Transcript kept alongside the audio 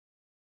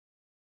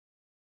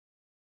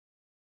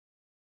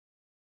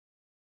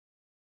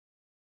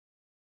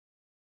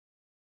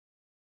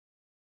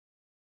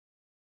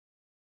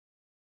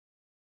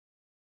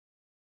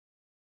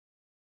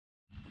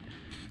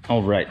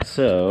All right,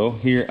 so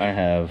here I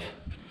have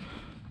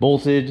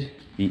bolted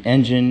the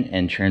engine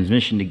and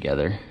transmission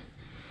together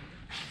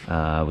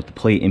with the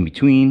plate in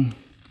between.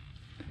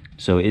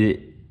 So it,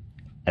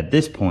 at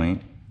this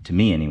point, to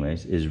me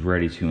anyways, is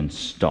ready to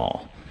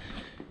install.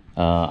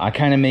 I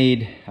kind of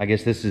made, I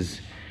guess this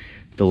is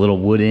the little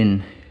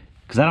wooden,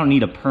 because I don't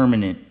need a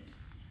permanent,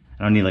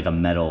 I don't need like a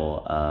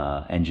metal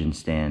engine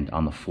stand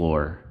on the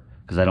floor,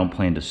 because I don't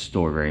plan to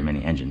store very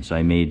many engines. So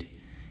I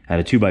had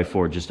a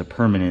 2x4, just a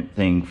permanent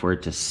thing for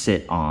it to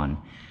sit on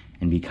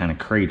and be kind of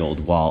cradled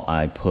while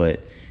I put,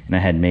 and I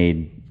had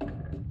made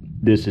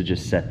this to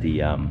just set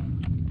the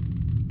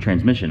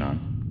transmission on.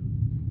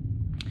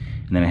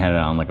 And then I had it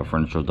on like a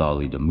furniture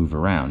dolly to move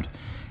around.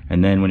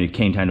 And then when it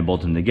came time to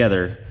bolt them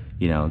together,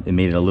 you know, it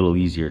made it a little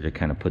easier to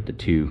kind of put the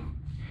two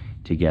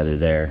together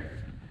there.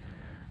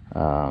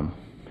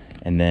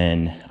 And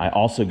then I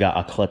also got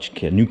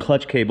a new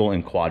clutch cable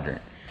and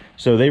quadrant.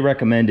 So they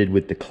recommended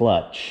with the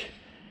clutch,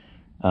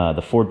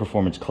 the Ford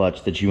Performance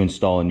clutch, that you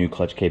install a new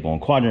clutch cable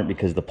and quadrant,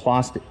 because the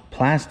plastic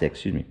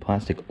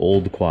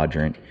old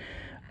quadrant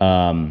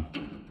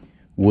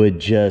would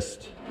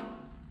just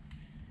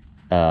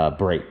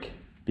break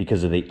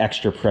because of the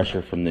extra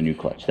pressure from the new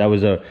clutch. That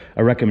was a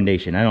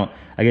recommendation. I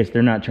guess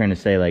they're not trying to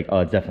say like, oh,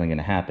 it's definitely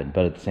gonna happen,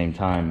 but at the same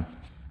time,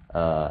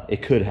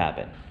 it could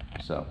happen.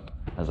 So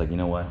I was like, you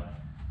know what?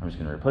 I'm just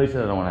gonna replace it.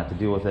 I don't wanna have to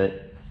deal with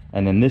it.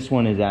 And then this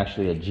one is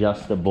actually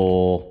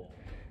adjustable,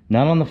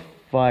 not on the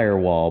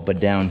firewall, but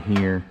down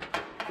here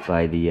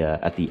by the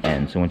at the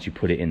end. So once you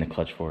put it in the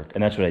clutch fork,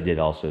 and that's what I did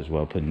also as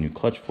well, put a new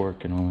clutch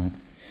fork and all that.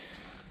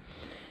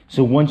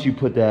 So once you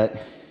put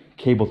that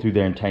cable through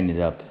there and tighten it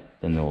up,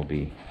 then there will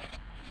be,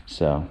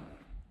 so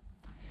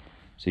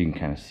you can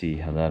kind of see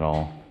how that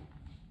all,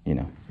 you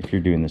know, if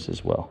you're doing this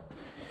as well.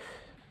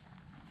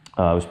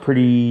 It was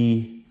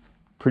pretty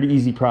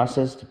easy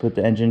process to put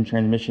the engine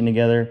transmission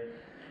together.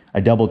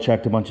 I double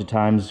checked a bunch of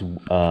times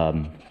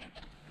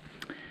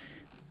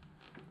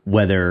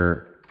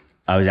whether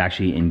I was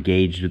actually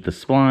engaged with the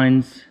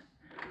splines.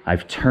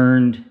 I've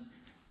turned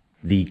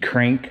the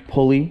crank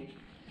pulley,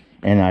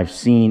 and I've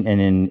seen,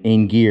 and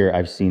in gear,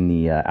 I've seen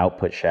the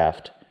output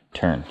shaft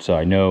turn. So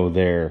I know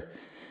they're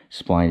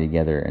splined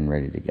together and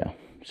ready to go.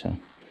 So,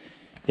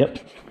 yep.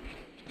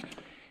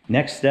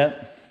 Next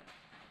step,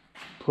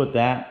 put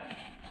that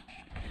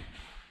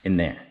in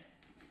there.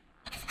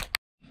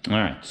 All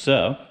right,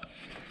 so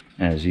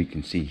as you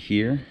can see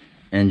here,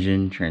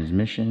 engine,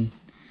 transmission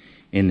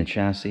in the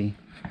chassis.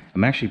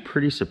 I'm actually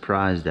pretty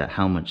surprised at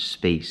how much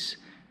space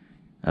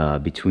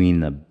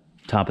between the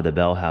top of the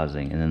bell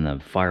housing and then the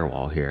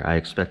firewall here. I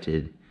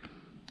expected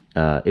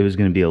it was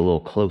going to be a little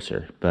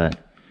closer, but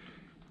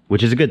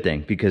which is a good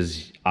thing,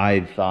 because I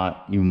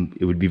thought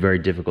it would be very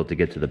difficult to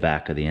get to the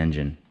back of the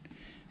engine.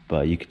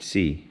 But you could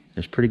see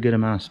there's pretty good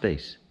amount of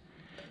space.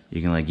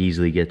 You can like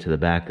easily get to the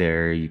back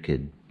there. You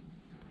could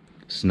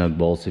snug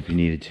bolts if you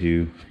needed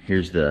to.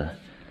 Here's the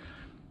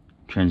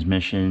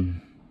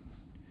transmission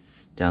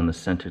down the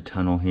center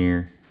tunnel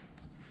here.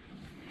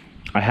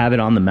 I have it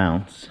on the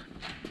mounts,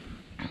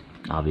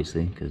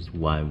 obviously, because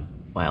why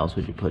else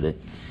would you put it?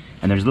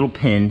 And there's a little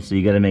pin, so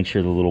you got to make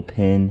sure the little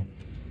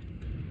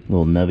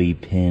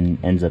nubby pin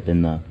ends up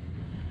in the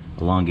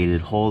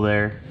elongated hole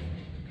there.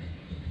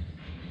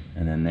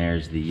 And then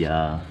there's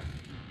the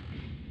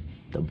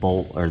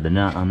bolt or the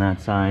nut on that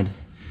side.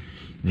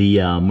 The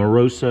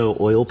Moroso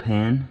oil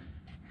pan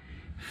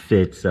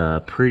fits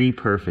pretty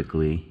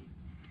perfectly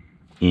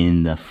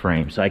in the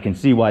frame, so I can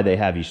see why they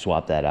have you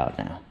swap that out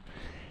now.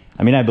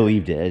 I mean, I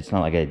believed it. It's not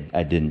like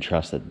I didn't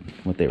trust that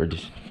what they were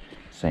just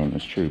saying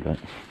was true. But,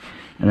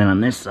 and then on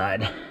this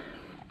side,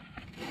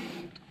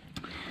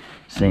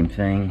 same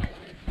thing.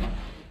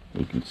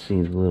 You can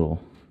see the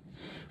little,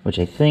 which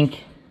I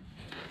think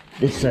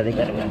this side I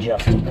got to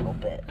adjust a little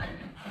bit.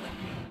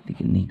 I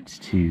think it needs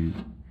to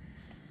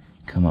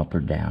come up or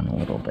down a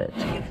little bit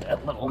to get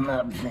that little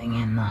nub thing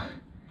in the,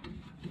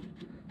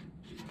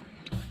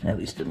 at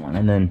least in one.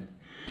 And then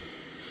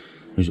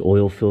there's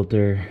oil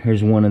filter.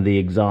 Here's one of the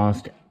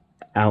exhaust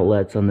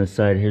outlets on this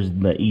side. Here's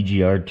the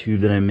EGR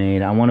tube that I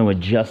made. I want to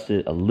adjust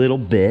it a little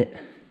bit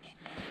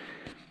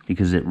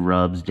because it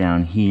rubs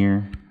down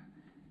here.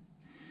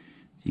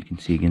 You can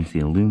see against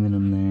the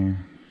aluminum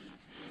there.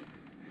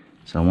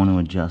 So I want to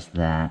adjust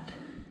that.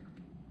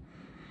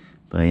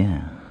 But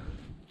yeah,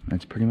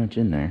 that's pretty much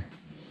in there.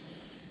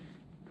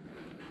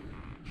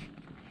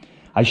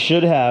 I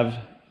should have,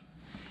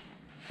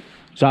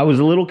 so I was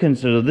a little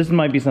concerned, this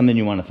might be something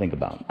you want to think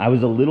about. I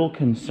was a little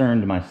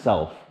concerned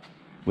myself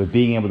with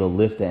being able to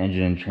lift the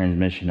engine and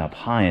transmission up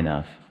high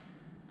enough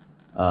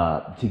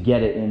to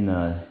get it in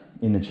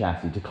the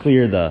chassis, to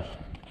clear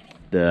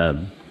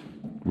the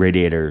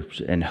radiator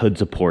and hood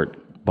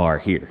support bar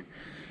here.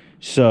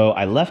 So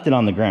I left it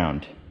on the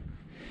ground.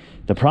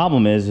 The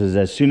problem is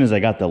as soon as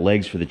I got the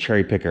legs for the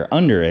cherry picker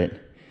under it,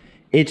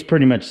 it's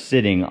pretty much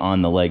sitting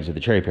on the legs of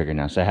the cherry picker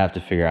now. So I have to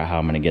figure out how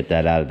I'm going to get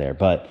that out of there.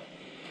 But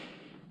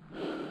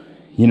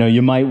you know,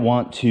 you might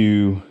want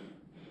to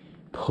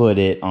put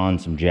it on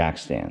some jack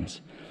stands.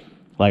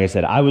 Like I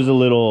said, I was a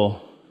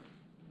little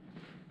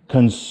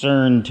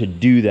concerned to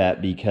do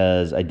that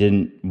because I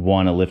didn't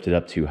want to lift it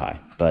up too high.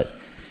 But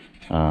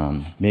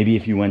maybe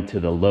if you went to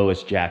the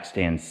lowest jack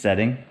stand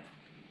setting,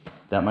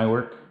 that might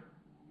work.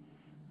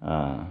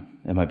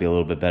 It might be a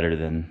little bit better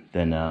than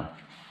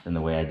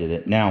the way I did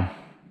it. Now,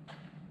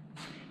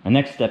 the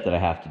next step that I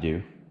have to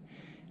do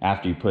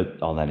after you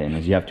put all that in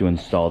is you have to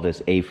install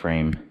this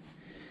A-frame.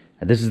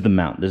 This is the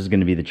mount. This is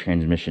going to be the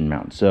transmission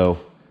mount. So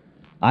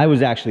I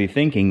was actually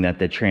thinking that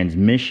the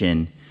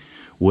transmission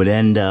would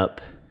end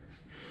up,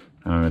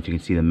 I don't know if you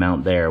can see the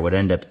mount there, would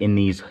end up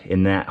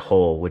in that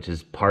hole, which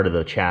is part of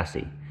the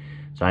chassis.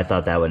 So I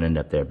thought that would end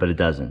up there, but it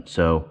doesn't.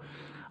 So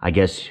I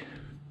guess,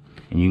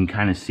 and you can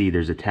kind of see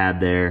there's a tab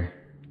there,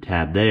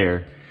 tab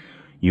there.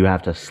 You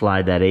have to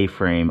slide that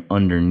A-frame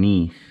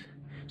underneath.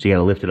 So you got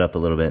to lift it up a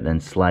little bit, then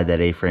slide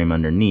that A-frame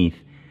underneath,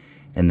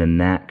 and then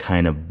that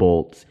kind of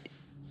bolts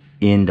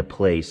into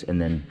place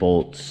and then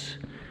bolts.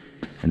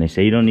 And they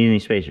say you don't need any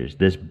spacers.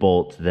 This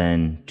bolts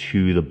then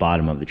to the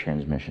bottom of the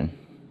transmission.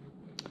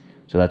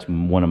 So that's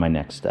one of my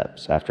next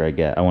steps after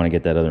I want to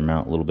get that other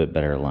mount a little bit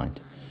better aligned.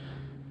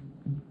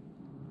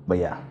 But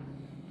yeah,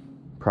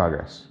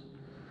 progress.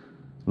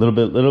 Little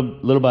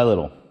by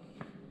little.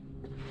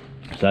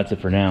 So that's it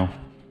for now.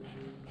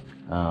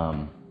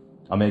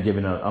 I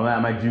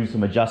might do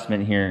some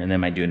adjustment here, and then I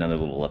might do another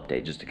little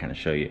update just to kind of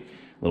show you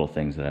little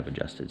things that I've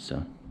adjusted.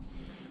 So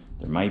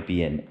there might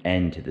be an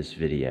end to this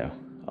video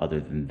other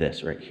than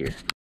this right here.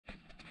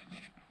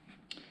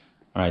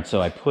 All right,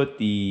 so I put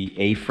the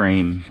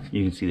A-frame,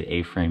 you can see the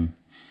A-frame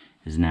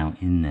is now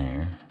in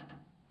there.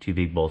 2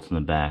 big bolts in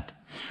the back.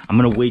 I'm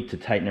gonna wait to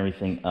tighten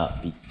everything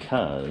up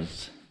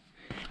because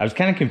I was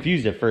kind of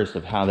confused at first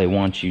of how they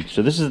want you.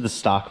 So this is the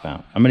stock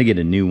mount. I'm gonna get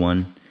a new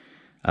one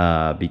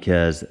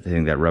because I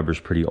think that rubber's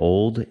pretty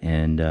old,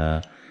 and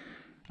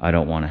I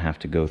don't wanna have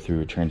to go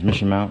through a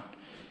transmission mount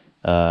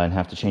and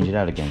have to change it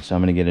out again. So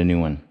I'm gonna get a new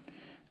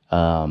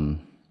one.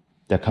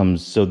 That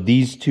comes, so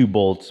these 2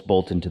 bolts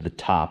bolt into the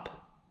top,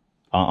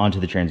 onto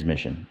the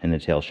transmission and the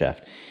tail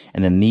shaft.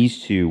 And then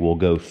these 2 will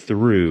go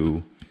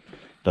through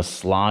the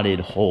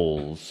slotted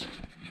holes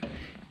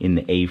in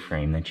the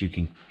A-frame that you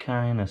can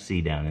kind of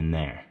see down in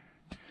there.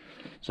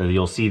 So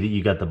you'll see that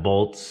you got the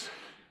bolts.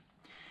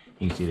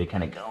 You can see they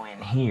kind of go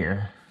in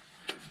here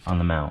on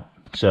the mount.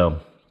 So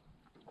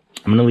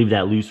I'm gonna leave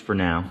that loose for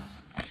now.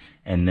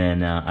 And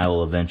then I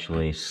will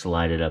eventually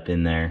slide it up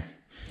in there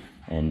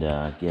and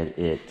get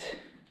it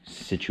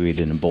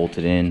situated and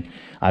bolted in.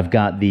 I've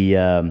got the,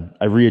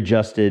 I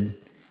readjusted,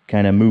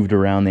 kind of moved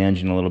around the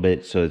engine a little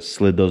bit, so it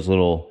slid those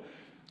little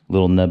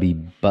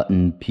nubby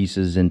button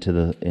pieces into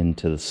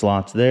the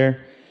slots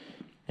there.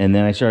 And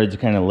then I started to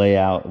kind of lay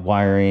out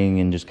wiring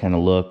and just kind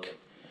of look.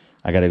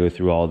 I got to go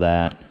through all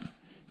that,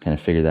 kind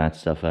of figure that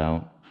stuff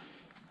out.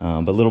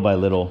 But little by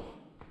little,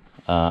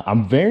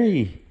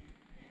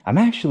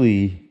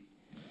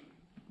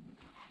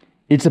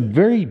 it's a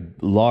very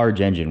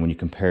large engine when you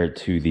compare it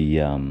to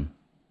the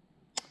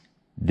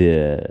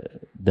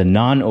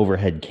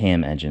non-overhead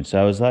cam engine.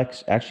 So I was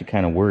actually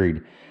kind of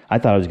worried. I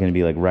thought I was going to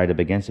be like right up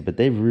against it, but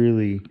they've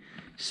really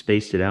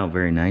spaced it out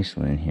very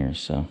nicely in here.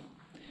 So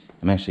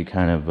I'm actually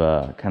kind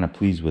of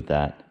pleased with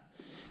that.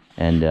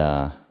 And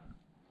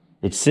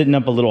it's sitting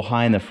up a little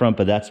high in the front,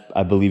 but that's,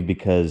 I believe,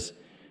 because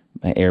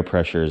my air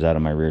pressure is out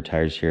of my rear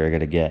tires here.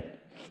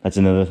 That's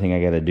another thing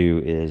I got to do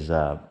is,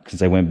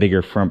 since I went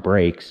bigger front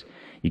brakes,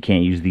 you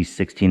can't use these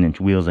 16-inch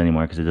wheels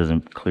anymore because it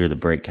doesn't clear the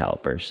brake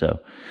caliper. So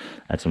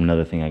that's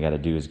another thing I got to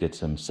do is get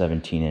some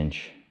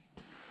 17-inch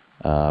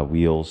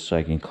wheels so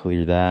I can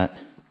clear that.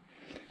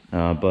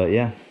 But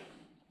yeah,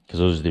 because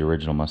those are the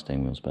original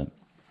Mustang wheels. But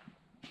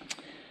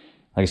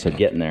like I said,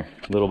 getting there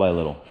little by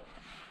little.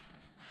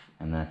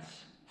 And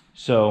that's,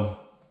 so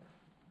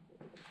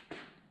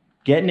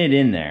getting it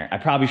in there. I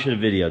probably should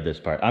have videoed this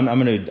part.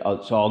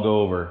 So I'll go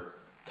over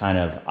kind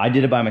of, I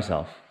did it by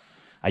myself.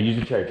 I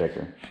used a cherry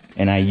picker,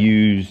 and I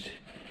used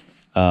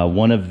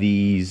one of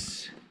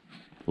these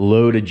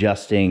load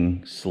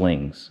adjusting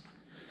slings.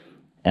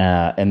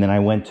 And then I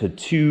went to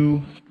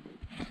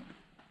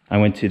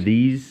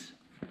these,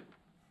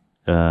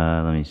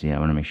 let me see, I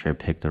wanna make sure I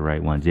picked the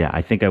right ones. Yeah,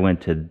 I think I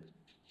went to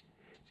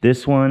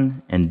this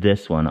one and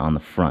this one on the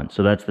front.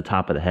 So that's the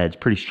top of the head, it's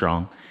pretty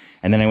strong.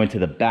 And then I went to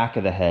the back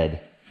of the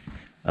head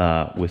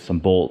with some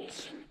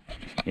bolts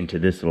into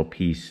this little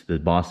piece, the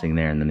bossing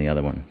there, and then the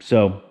other one.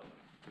 So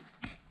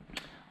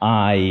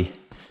the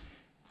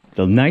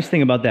nice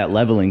thing about that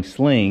leveling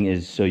sling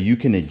is so you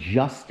can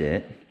adjust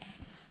it,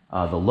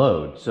 the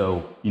load.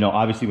 So, you know,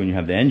 obviously when you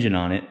have the engine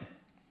on it,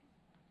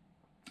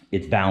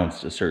 it's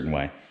balanced a certain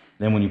way.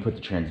 Then when you put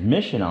the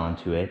transmission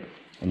onto it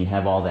and you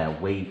have all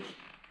that weight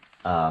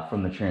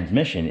from the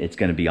transmission, it's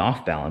going to be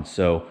off balance.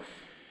 So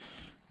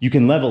you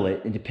can level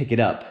it and to pick it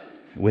up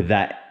with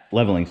that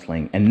leveling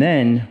sling. And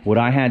then what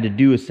I had to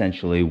do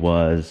essentially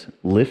was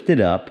lift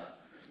it up,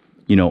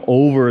 you know,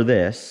 over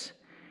this.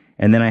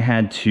 And then I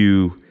had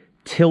to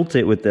tilt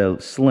it with the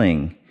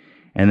sling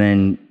and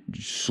then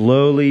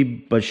slowly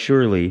but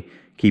surely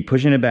keep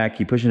pushing it back,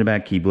 keep pushing it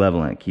back, keep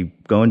leveling it,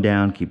 keep going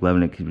down, keep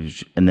leveling it,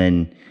 and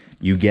then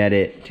you get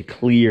it to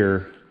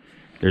clear.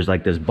 There's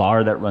like this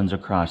bar that runs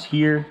across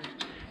here.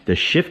 The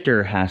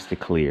shifter has to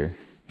clear.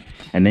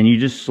 And then you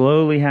just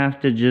slowly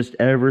have to just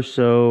ever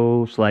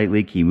so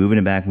slightly keep moving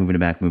it back, moving it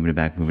back, moving it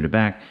back, moving it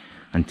back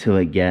until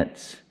it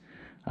gets,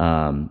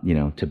 you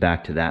know,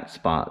 back to that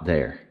spot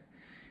there.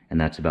 And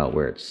that's about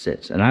where it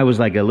sits. And I was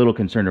like a little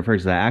concerned at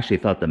first because I actually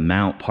thought the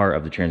mount part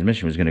of the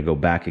transmission was going to go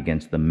back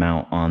against the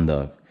mount on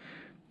the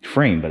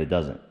frame, but it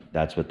doesn't.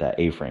 That's what that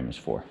A-frame is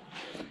for.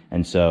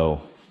 And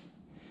so,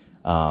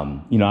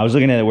 you know, I was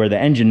looking at where the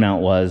engine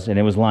mount was and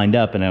it was lined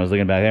up, and I was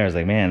looking back there. I was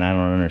like, man, I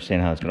don't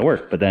understand how that's going to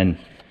work. But then,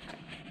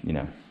 you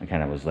know, I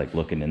kind of was like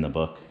looking in the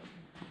book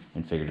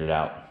and figured it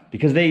out.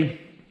 Because they,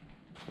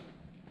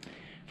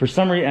 for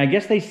some reason, I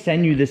guess they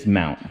send you this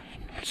mount.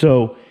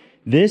 So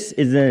this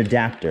is an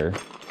adapter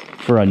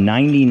for a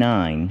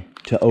 99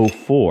 to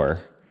 04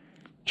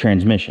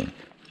 transmission.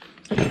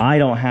 I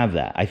don't have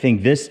that. I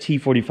think this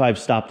T45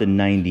 stopped in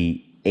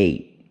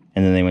 98,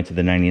 and then they went to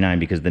the 99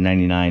 because the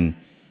 99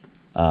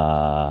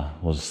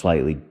 was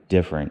slightly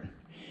different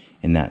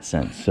in that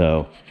sense.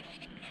 So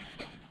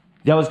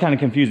that was kind of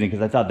confusing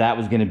because I thought that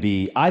was going to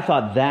be, I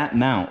thought that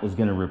mount was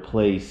going to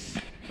replace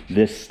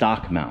this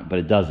stock mount, but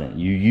it doesn't.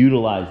 You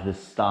utilize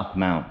this stock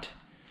mount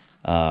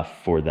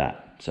for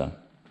that. So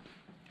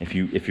if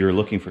you're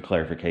looking for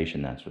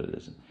clarification, that's what it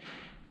is.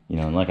 You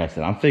know, and like I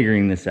said, I'm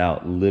figuring this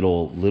out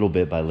little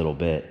bit by little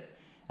bit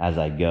as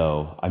I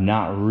go. I'm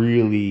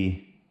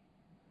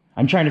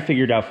trying to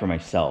figure it out for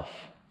myself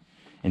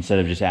instead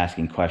of just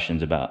asking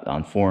questions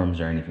on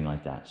forums or anything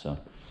like that. So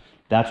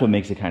that's what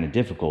makes it kind of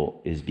difficult,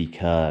 is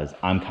because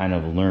I'm kind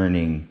of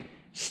learning.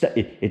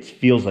 It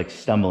feels like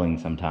stumbling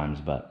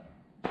sometimes, but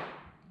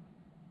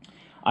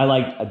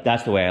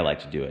that's the way I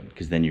like to do it,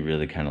 because then you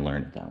really kind of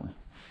learn it that way.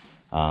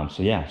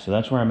 So yeah, so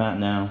that's where I'm at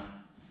now.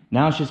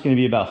 Now it's just going to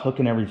be about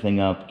hooking everything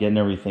up, getting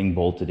everything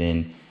bolted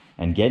in,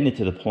 and getting it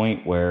to the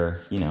point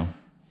where, you know,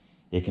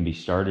 it can be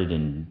started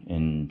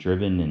and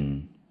driven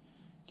and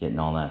getting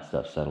all that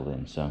stuff settled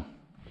in. So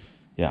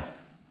yeah,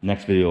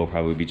 next video will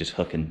probably be just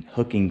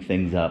hooking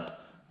things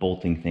up,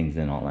 bolting things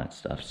in, all that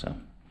stuff. So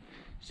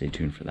stay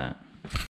tuned for that.